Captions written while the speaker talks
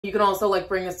You can also like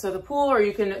bring this to the pool, or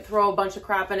you can throw a bunch of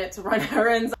crap in it to run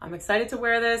errands. I'm excited to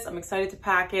wear this. I'm excited to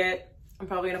pack it. I'm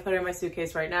probably gonna put it in my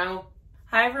suitcase right now.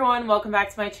 Hi everyone, welcome back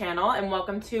to my channel and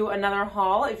welcome to another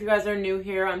haul. If you guys are new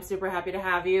here, I'm super happy to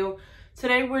have you.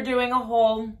 Today we're doing a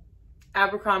whole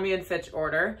Abercrombie and Fitch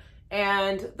order,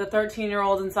 and the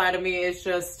 13-year-old inside of me is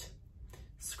just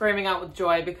screaming out with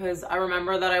joy because I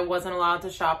remember that I wasn't allowed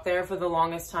to shop there for the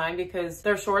longest time because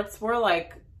their shorts were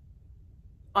like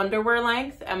underwear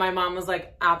length and my mom was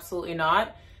like, absolutely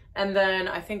not. And then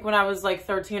I think when I was like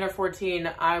 13 or 14,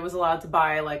 I was allowed to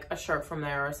buy like a shirt from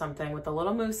there or something with a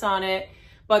little moose on it.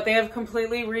 But they have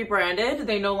completely rebranded.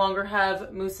 They no longer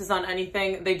have mooses on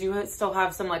anything. They do still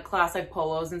have some like classic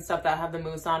polos and stuff that have the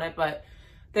moose on it, but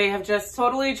they have just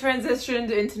totally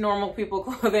transitioned into normal people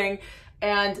clothing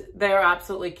and they're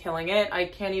absolutely killing it. I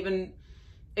can't even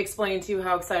explain to you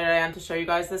how excited I am to show you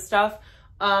guys this stuff.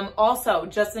 Also,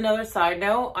 just another side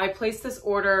note, I placed this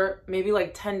order maybe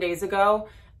like 10 days ago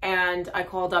and I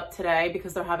called up today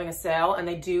because they're having a sale and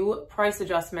they do price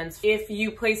adjustments. If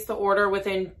you place the order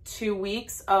within 2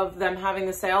 weeks of them having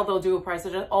the sale, they'll do a price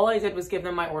adjustment. All I did was give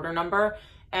them my order number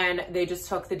and they just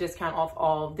took the discount off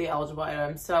all of the eligible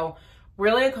items. So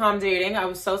really accommodating. I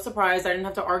was so surprised. I didn't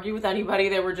have to argue with anybody.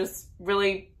 They were just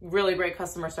really, really great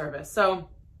customer service. So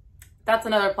that's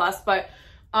another plus, but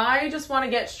I just want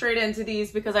to get straight into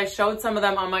these because I showed some of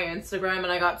them on my Instagram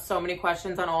and I got so many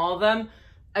questions on all of them.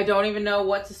 I don't even know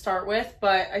what to start with,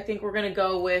 but I think we're going to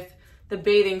go with the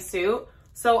bathing suit.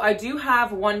 So I do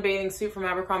have one bathing suit from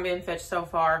Abercrombie and Fitch so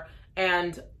far,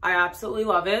 and I absolutely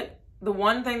love it. The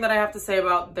one thing that I have to say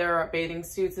about their bathing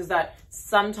suits is that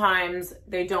sometimes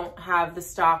they don't have the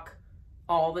stock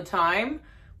all the time,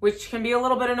 which can be a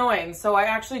little bit annoying. So I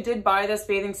actually did buy this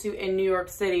bathing suit in New York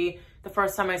City the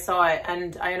first time I saw it,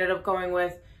 and I ended up going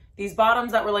with these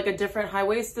bottoms that were like a different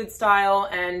high-waisted style,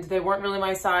 and they weren't really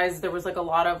my size. There was like a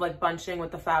lot of like bunching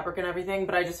with the fabric and everything,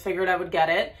 but I just figured I would get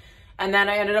it. And then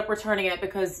I ended up returning it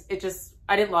because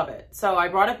I didn't love it. So I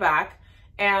brought it back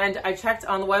and I checked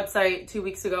on the website 2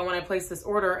 weeks ago when I placed this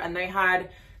order, and they had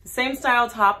the same style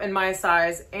top in my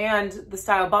size and the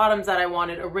style bottoms that I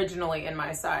wanted originally in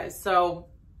my size. So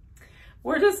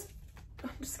I'm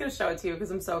just gonna show it to you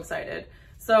because I'm so excited.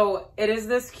 So it is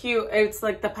this cute, it's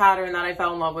like the pattern that I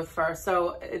fell in love with first.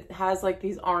 So it has like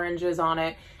these oranges on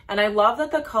it. And I love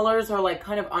that the colors are like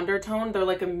kind of undertoned. They're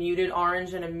like a muted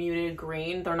orange and a muted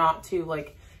green. They're not too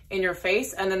like in your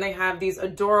face. And then they have these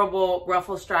adorable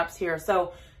ruffle straps here.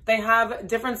 So they have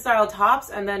different style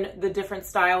tops, and then the different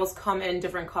styles come in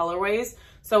different colorways.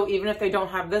 So even if they don't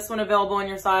have this one available in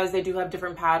your size, they do have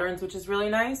different patterns, which is really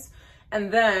nice.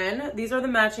 And then these are the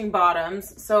matching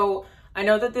bottoms. So I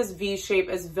know that this V shape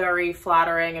is very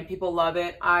flattering and people love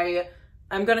it.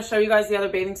 I'm going to show you guys the other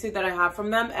bathing suit that I have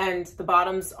from them, and the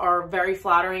bottoms are very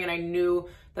flattering, and I knew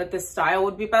that this style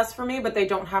would be best for me, but they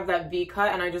don't have that V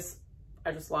cut, and I just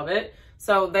love it.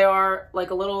 So they are like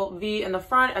a little V in the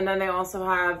front, and then they also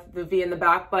have the V in the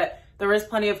back, but there is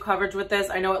plenty of coverage with this.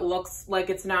 I know it looks like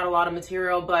it's not a lot of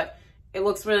material, but it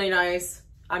looks really nice.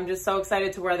 I'm just so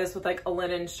excited to wear this with like a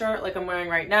linen shirt like I'm wearing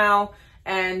right now,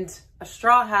 and a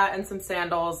straw hat and some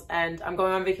sandals, and I'm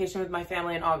going on vacation with my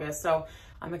family in August. So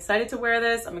I'm excited to wear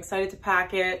this. I'm excited to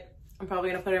pack it. I'm probably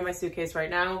gonna put it in my suitcase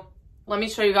right now. Let me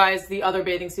show you guys the other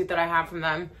bathing suit that I have from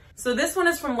them. So this one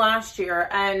is from last year,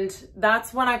 and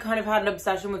that's when I kind of had an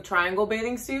obsession with triangle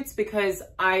bathing suits because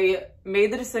I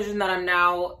made the decision that I'm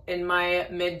now in my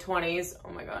mid-20s. Oh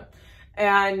my God.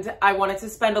 And I wanted to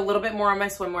spend a little bit more on my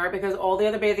swimwear because all the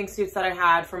other bathing suits that I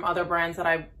had from other brands that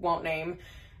I won't name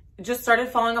just started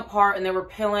falling apart, and they were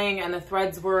pilling, and the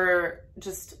threads were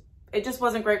it just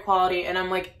wasn't great quality. And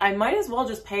I'm like, I might as well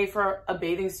just pay for a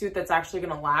bathing suit that's actually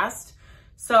gonna last.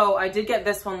 So I did get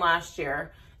this one last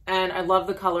year, and I love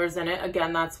the colors in it.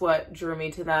 Again, that's what drew me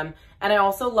to them. And I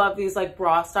also love these like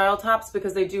bra style tops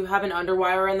because they do have an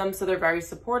underwire in them, so they're very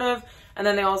supportive. And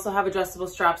then they also have adjustable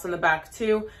straps on the back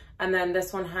too. And then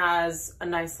this one has a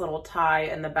nice little tie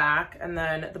in the back. And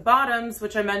then the bottoms,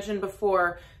 which I mentioned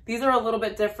before, these are a little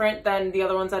bit different than the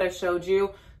other ones that I showed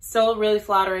you. Still really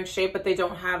flattering shape, but they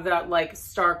don't have that like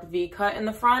stark V cut in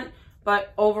the front.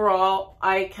 But overall,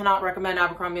 I cannot recommend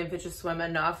Abercrombie & Fitch's swim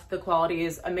enough. The quality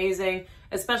is amazing,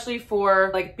 especially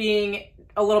for like being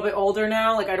a little bit older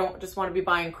now. Like I don't just want to be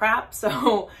buying crap.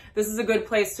 So this is a good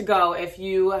place to go if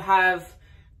you have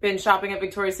been shopping at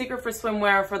Victoria's Secret for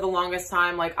swimwear for the longest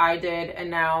time like I did, and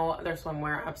now their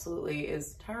swimwear absolutely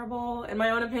is terrible in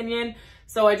my own opinion.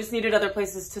 So I just needed other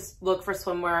places to look for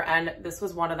swimwear, and this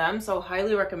was one of them, so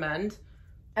highly recommend.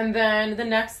 And then the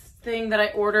next thing that I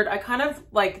ordered. I kind of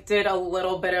like did a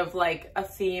little bit of like a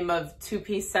theme of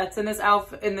two-piece sets in this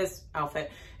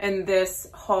in this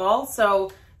haul.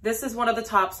 So this is one of the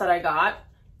tops that I got,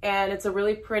 and it's a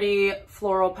really pretty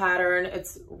floral pattern.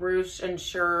 It's ruched and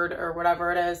shirred or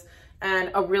whatever it is,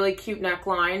 and a really cute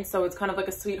neckline. So it's kind of like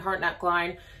a sweetheart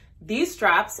neckline. These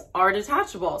straps are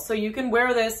detachable, so you can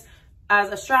wear this as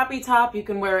a strappy top, you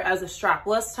can wear it as a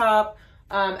strapless top.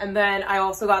 And then I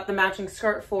also got the matching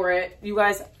skirt for it. You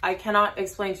guys, I cannot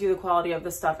explain to you the quality of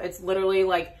this stuff. It's literally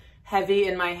like heavy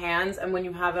in my hands, and when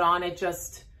you have it on, it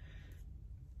just,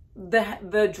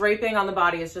 the draping on the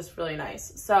body is just really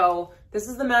nice. So this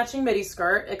is the matching midi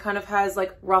skirt. It kind of has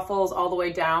like ruffles all the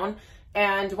way down.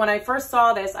 And when I first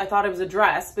saw this, I thought it was a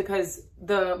dress because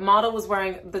the model was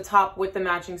wearing the top with the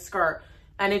matching skirt,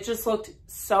 and it just looked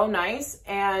so nice.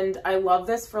 And I love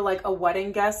this for like a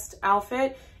wedding guest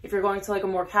outfit. If you're going to like a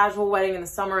more casual wedding in the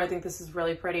summer, I think this is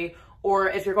really pretty. Or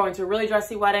if you're going to a really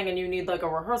dressy wedding and you need like a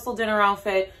rehearsal dinner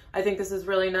outfit, I think this is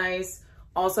really nice.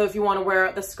 Also, if you want to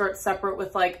wear the skirt separate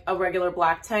with like a regular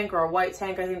black tank or a white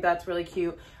tank, I think that's really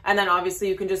cute. And then obviously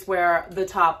you can just wear the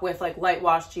top with like light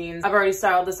wash jeans. I've already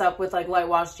styled this up with like light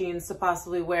wash jeans to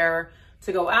possibly wear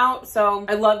to go out. So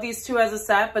I love these two as a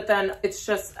set, but then it's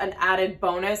just an added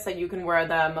bonus that you can wear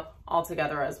them all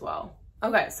together as well.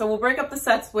 Okay, so we'll break up the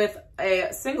sets with a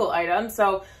single item.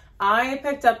 So I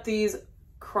picked up these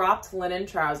cropped linen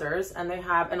trousers, and they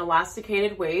have an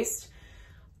elasticated waist.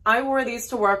 I wore these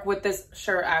to work with this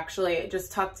shirt, actually,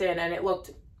 just tucked in, and it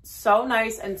looked so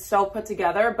nice and so put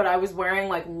together, but I was wearing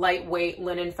like lightweight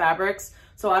linen fabrics.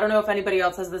 So I don't know if anybody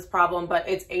else has this problem, but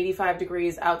it's 85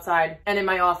 degrees outside, and in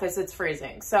my office it's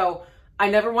freezing. So I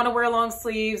never want to wear long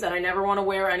sleeves, and I never want to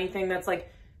wear anything that's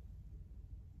like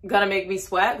gonna make me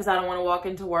sweat because I don't want to walk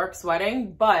into work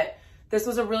sweating. But this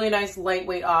was a really nice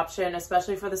lightweight option,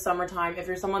 especially for the summertime. If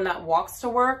you're someone that walks to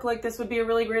work, like this would be a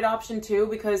really great option too,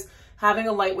 because having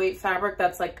a lightweight fabric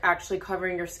that's like actually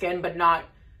covering your skin but not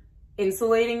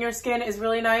insulating your skin is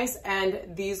really nice.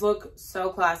 And these look so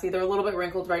classy. They're a little bit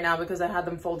wrinkled right now because I had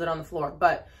them folded on the floor,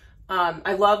 but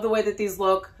I love the way that these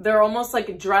look. They're almost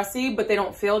like dressy, but they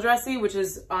don't feel dressy, which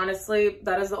is honestly,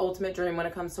 that is the ultimate dream when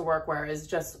it comes to workwear, is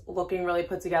just looking really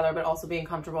put together, but also being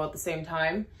comfortable at the same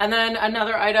time. And then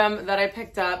another item that I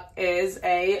picked up is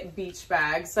a beach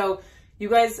bag. So you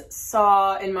guys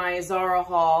saw in my Zara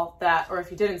haul that, or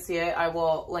if you didn't see it, I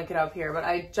will link it up here, but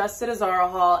I just did a Zara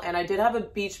haul and I did have a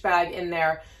beach bag in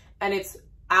there, and it's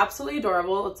absolutely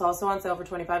adorable. It's also on sale for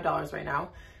 $25 right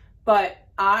now. But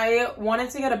I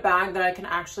wanted to get a bag that I can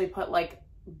actually put like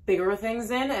bigger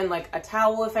things in, and like a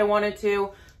towel if I wanted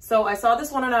to. So I saw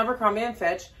this one on ABERCROMBIE and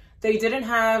FITCH. They didn't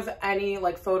have any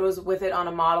like photos with it on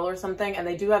a model or something, and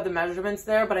they do have the measurements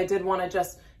there, but I did want to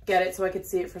just get it so I could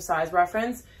see it for size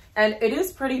reference. And it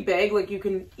is pretty big. Like you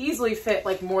can easily fit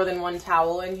like more than one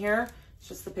towel in here. It's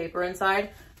just the paper inside.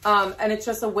 And it's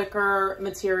just a wicker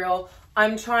material.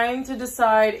 I'm trying to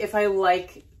decide if I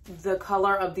like the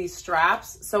color of these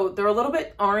straps. So they're a little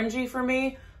bit orangey for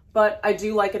me, but I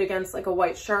do like it against like a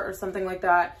white shirt or something like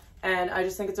that. And I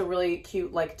just think it's a really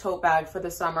cute like tote bag for the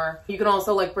summer. You can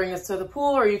also like bring this to the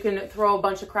pool, or you can throw a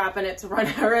bunch of crap in it to run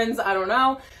errands. I don't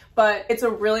know, but it's a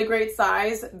really great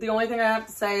size. The only thing I have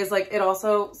to say is like it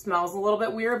also smells a little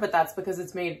bit weird, but that's because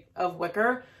it's made of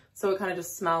wicker. So it kind of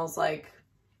just smells like,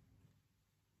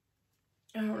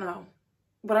 I don't know,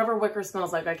 whatever wicker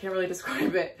smells like. I can't really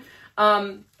describe it.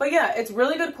 But yeah, it's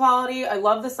really good quality. I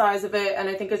love the size of it, and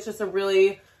I think it's just a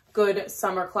really good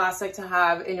summer classic to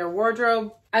have in your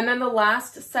wardrobe. And then the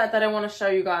last set that I want to show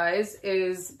you guys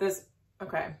is this.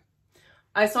 Okay,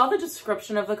 I saw the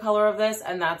description of the color of this,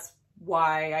 and that's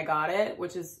why I got it,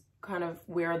 which is kind of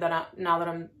weird that now that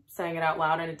I'm saying it out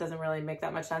loud, and it doesn't really make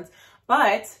that much sense.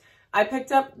 But I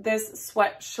picked up this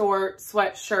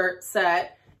sweatshirt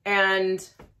set, and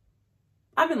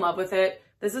I'm in love with it.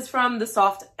 This is from the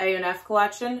Soft A&F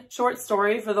collection. Short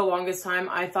story, for the longest time,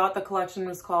 I thought the collection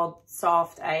was called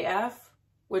Soft AF,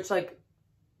 which like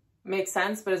makes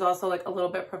sense, but is also like a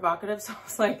little bit provocative. So I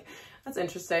was like, that's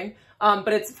interesting.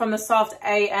 But it's from the Soft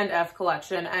A and F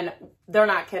collection, and they're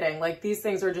not kidding. Like these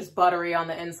things are just buttery on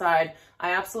the inside.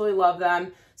 I absolutely love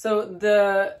them. So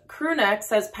the crew neck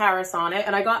says Paris on it,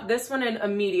 and I got this one in a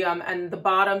medium, and the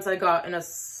bottoms I got in a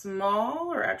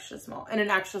small or extra small, and an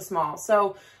extra small.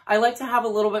 So I like to have a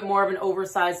little bit more of an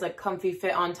oversized, like comfy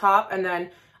fit on top, and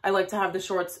then I like to have the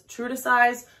shorts true to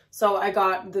size. So I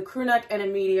got the crew neck in a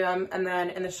medium, and then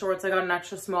in the shorts I got an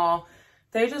extra small.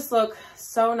 They just look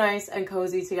so nice and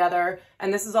cozy together.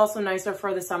 And this is also nicer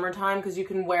for the summertime because you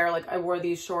can wear, like I wore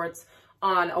these shorts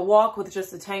on a walk with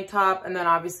just a tank top, and then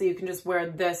obviously you can just wear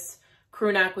this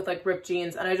crew neck with like ripped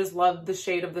jeans, and I just love the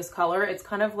shade of this color. It's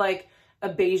kind of like a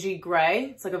beigey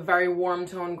gray. It's like a very warm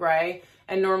tone gray.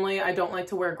 And normally I don't like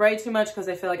to wear gray too much because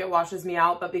I feel like it washes me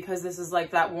out, but because this is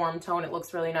like that warm tone, it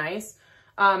looks really nice.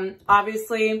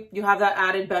 Obviously you have that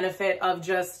added benefit of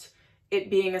just it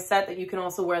being a set that you can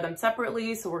also wear them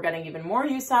separately. So we're getting even more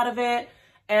use out of it.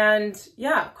 And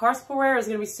yeah, corset wear is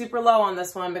going to be super low on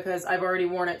this one because I've already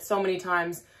worn it so many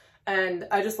times and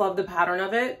I just love the pattern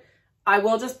of it. I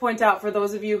will just point out for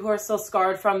those of you who are still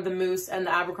scarred from the Moose and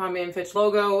the Abercrombie & Fitch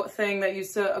logo thing that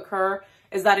used to occur,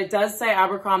 is that it does say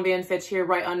Abercrombie & Fitch here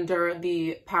right under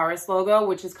the Paris logo,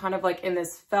 which is kind of like in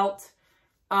this felt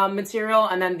material,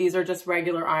 and then these are just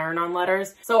regular iron-on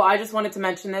letters. So I just wanted to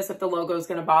mention this if the logo is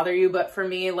going to bother you, but for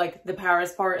me, like the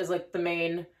Paris part is like the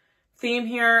main theme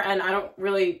here, and I don't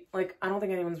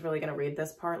think anyone's really going to read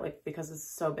this part like because it's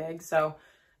so big. So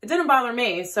it didn't bother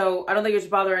me, so I don't think it should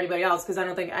bother anybody else because I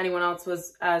don't think anyone else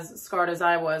was as scarred as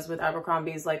I was with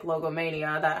Abercrombie's like logo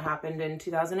mania that happened in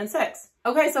 2006.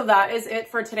 Okay, so that is it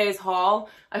for today's haul.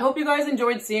 I hope you guys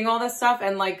enjoyed seeing all this stuff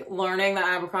and like learning that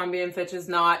Abercrombie & Fitch is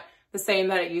not the same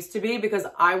that it used to be, because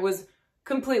I was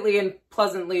completely and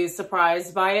pleasantly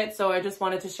surprised by it. So I just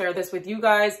wanted to share this with you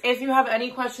guys. If you have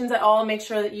any questions at all, make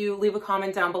sure that you leave a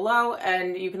comment down below,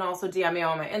 and you can also DM me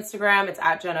on my Instagram. It's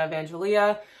at Jenna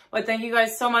Evangelia. But thank you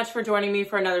guys so much for joining me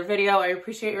for another video. I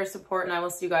appreciate your support, and I will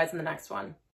see you guys in the next one.